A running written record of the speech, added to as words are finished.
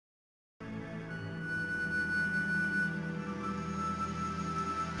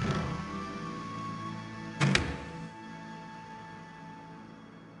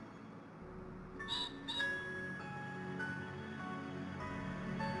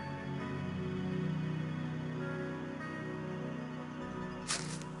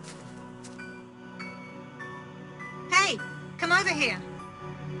Come over here.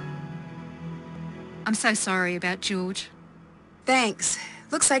 I'm so sorry about George. Thanks.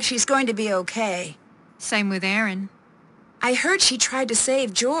 Looks like she's going to be okay. Same with Erin. I heard she tried to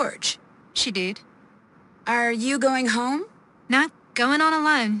save George. She did. Are you going home? No, going on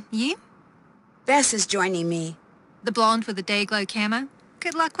alone. You? Bess is joining me. The blonde with the day-glow camo?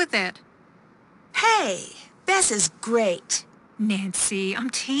 Good luck with that. Hey, Bess is great. Nancy, I'm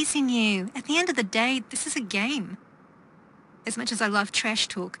teasing you. At the end of the day, this is a game. As much as I love trash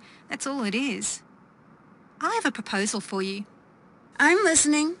talk, that's all it is. I have a proposal for you. I'm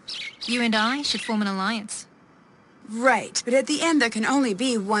listening. You and I should form an alliance. Right, but at the end there can only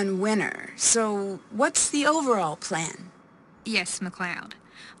be one winner. So what's the overall plan? Yes, McLeod.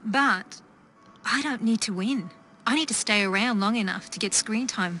 But I don't need to win. I need to stay around long enough to get screen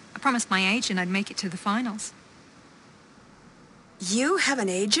time. I promised my agent I'd make it to the finals. You have an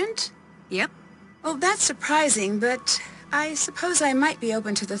agent? Yep. Well, that's surprising, but I suppose I might be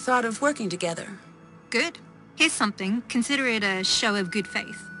open to the thought of working together. Good. Here's something. Consider it a show of good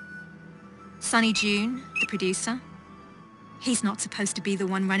faith. Sonny June, the producer, he's not supposed to be the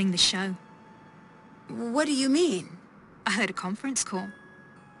one running the show. What do you mean? I heard a conference call.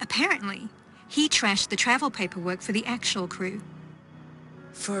 Apparently, he trashed the travel paperwork for the actual crew.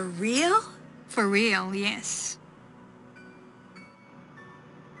 For real? For real, yes.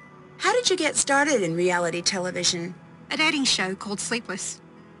 How did you get started in reality television? A dating show called Sleepless.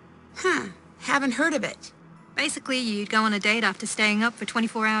 Huh, haven't heard of it. Basically, you'd go on a date after staying up for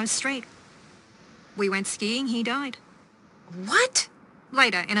 24 hours straight. We went skiing, he died. What?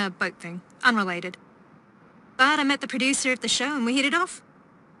 Later, in a boat thing. Unrelated. But I met the producer of the show and we hit it off.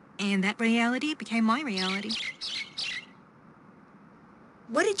 And that reality became my reality.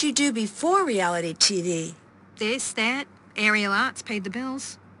 What did you do before reality TV? This, that, aerial arts paid the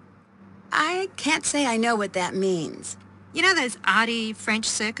bills. I can't say I know what that means. You know those arty French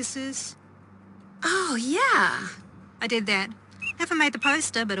circuses? Oh, yeah. I did that. Never made the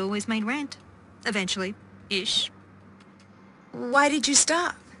poster, but always made rent. Eventually. Ish. Why did you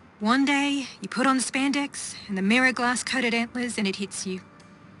stop? One day, you put on the spandex and the mirror glass-coated antlers and it hits you.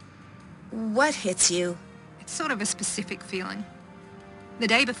 What hits you? It's sort of a specific feeling. The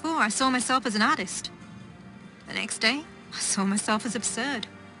day before, I saw myself as an artist. The next day, I saw myself as absurd.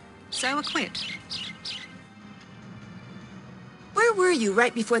 So I quit. Where were you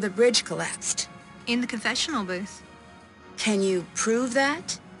right before the bridge collapsed? In the confessional booth. Can you prove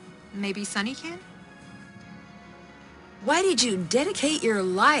that? Maybe Sonny can? Why did you dedicate your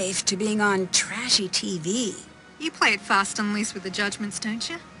life to being on trashy TV? You play it fast and loose with the judgments, don't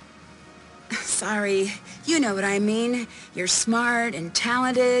you? Sorry, you know what I mean. You're smart and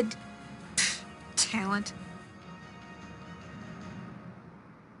talented. Talent.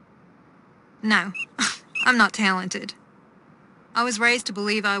 No, I'm not talented. I was raised to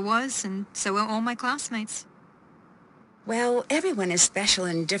believe I was, and so were all my classmates. Well, everyone is special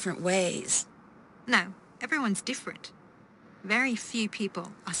in different ways. No, everyone's different. Very few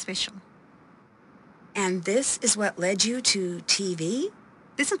people are special. And this is what led you to TV?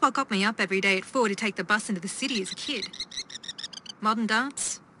 This is what got me up every day at 4 to take the bus into the city as a kid. Modern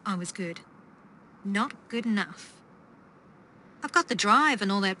dance, I was good. Not good enough. I've got the drive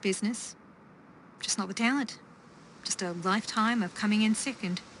and all that business. Just not the talent. Just a lifetime of coming in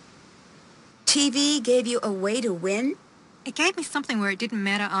second. TV gave you a way to win? It gave me something where it didn't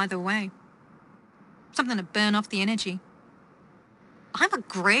matter either way. Something to burn off the energy. I'm a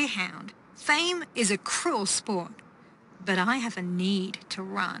greyhound. Fame is a cruel sport. But I have a need to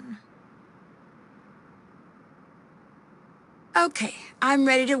run. Okay, I'm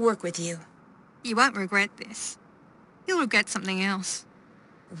ready to work with you. You won't regret this. You'll regret something else.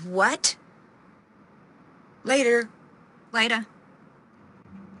 What? Later. Later.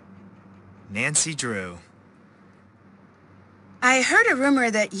 Nancy Drew. I heard a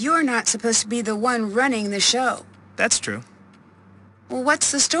rumor that you're not supposed to be the one running the show. That's true. Well,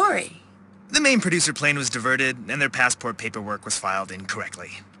 what's the story? The main producer plane was diverted, and their passport paperwork was filed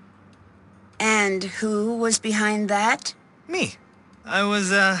incorrectly. And who was behind that? Me. I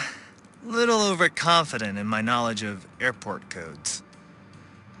was, little overconfident in my knowledge of airport codes.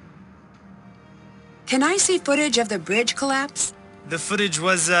 Can I see footage of the bridge collapse? The footage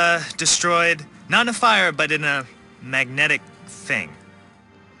was, destroyed, not in a fire, but in a magnetic thing.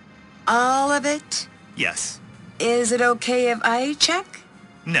 All of it? Yes. Is it okay if I check?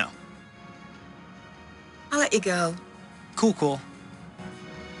 No. I'll let you go. Cool.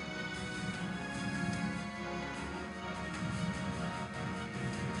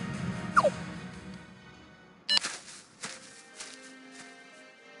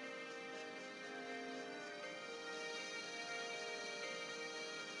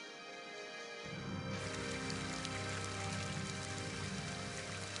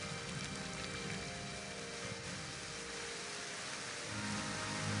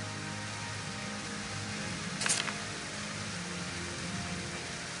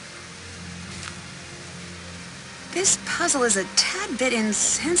 This puzzle is a tad bit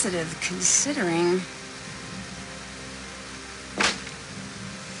insensitive, considering...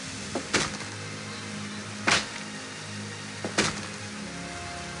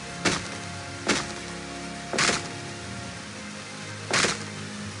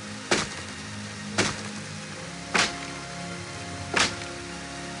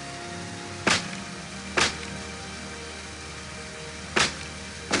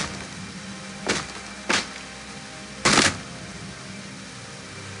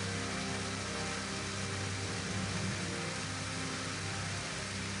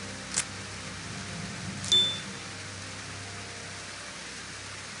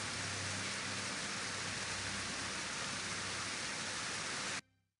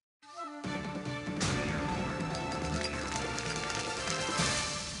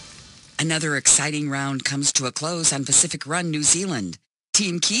 Another exciting round comes to a close on Pacific Run, New Zealand.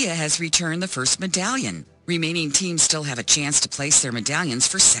 Team Kia has returned the first medallion. Remaining teams still have a chance to place their medallions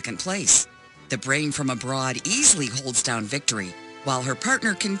for second place. The Brain from Abroad easily holds down victory, while her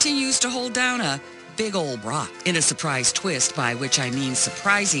partner continues to hold down a big old rock. In a surprise twist, by which I mean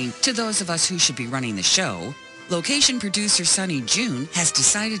surprising to those of us who should be running the show, location producer Sonny June has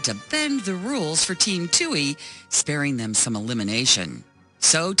decided to bend the rules for Team Tui, sparing them some elimination.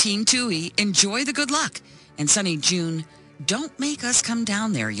 So, Team Tui, enjoy the good luck. And Sonny June, don't make us come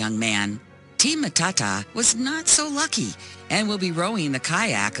down there, young man. Team Matata was not so lucky and will be rowing the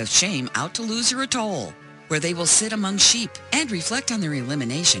kayak of shame out to Loser Atoll, where they will sit among sheep and reflect on their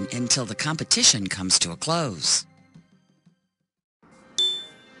elimination until the competition comes to a close.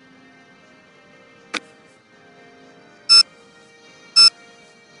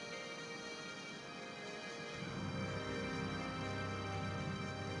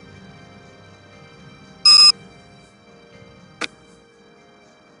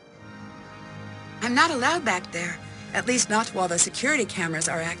 I'm not allowed back there. At least not while the security cameras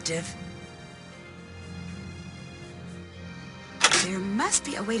are active. There must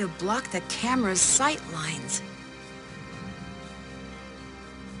be a way to block the camera's sight lines.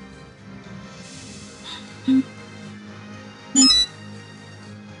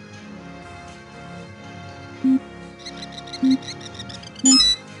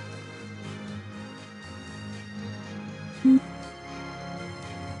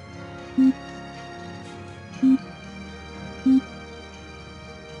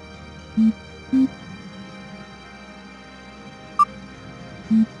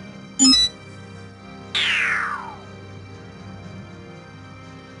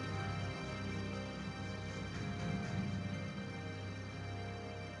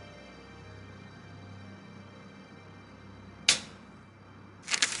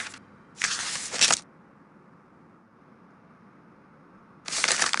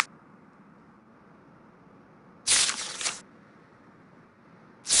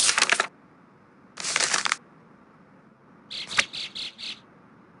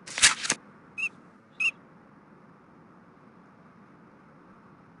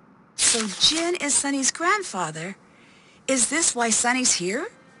 So Jin is Sonny's grandfather. Is this why Sonny's here?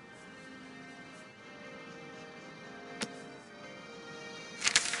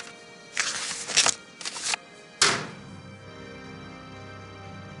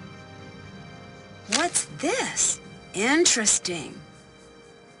 What's this? Interesting.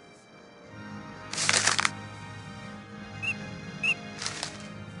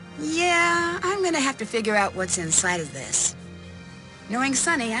 Yeah, I'm gonna have to figure out what's inside of this. Knowing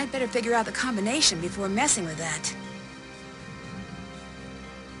Sonny, I'd better figure out the combination before messing with that.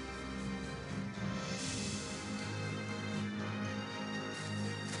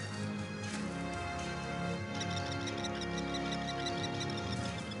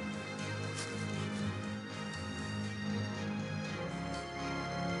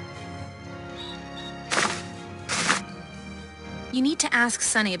 You need to ask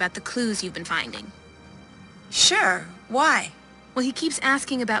Sonny about the clues you've been finding. Sure. Why? Well, he keeps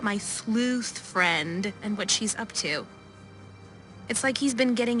asking about my sleuth friend and what she's up to. It's like he's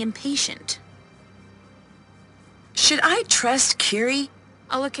been getting impatient. Should I trust Kiri?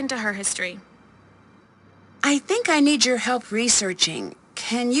 I'll look into her history. I think I need your help researching.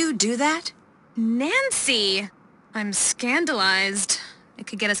 Can you do that? Nancy! I'm scandalized. It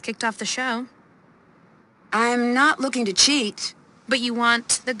could get us kicked off the show. I'm not looking to cheat. But you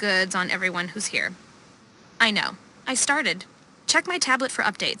want the goods on everyone who's here. I know. I started. Check my tablet for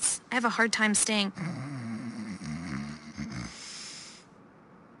updates. I have a hard time staying...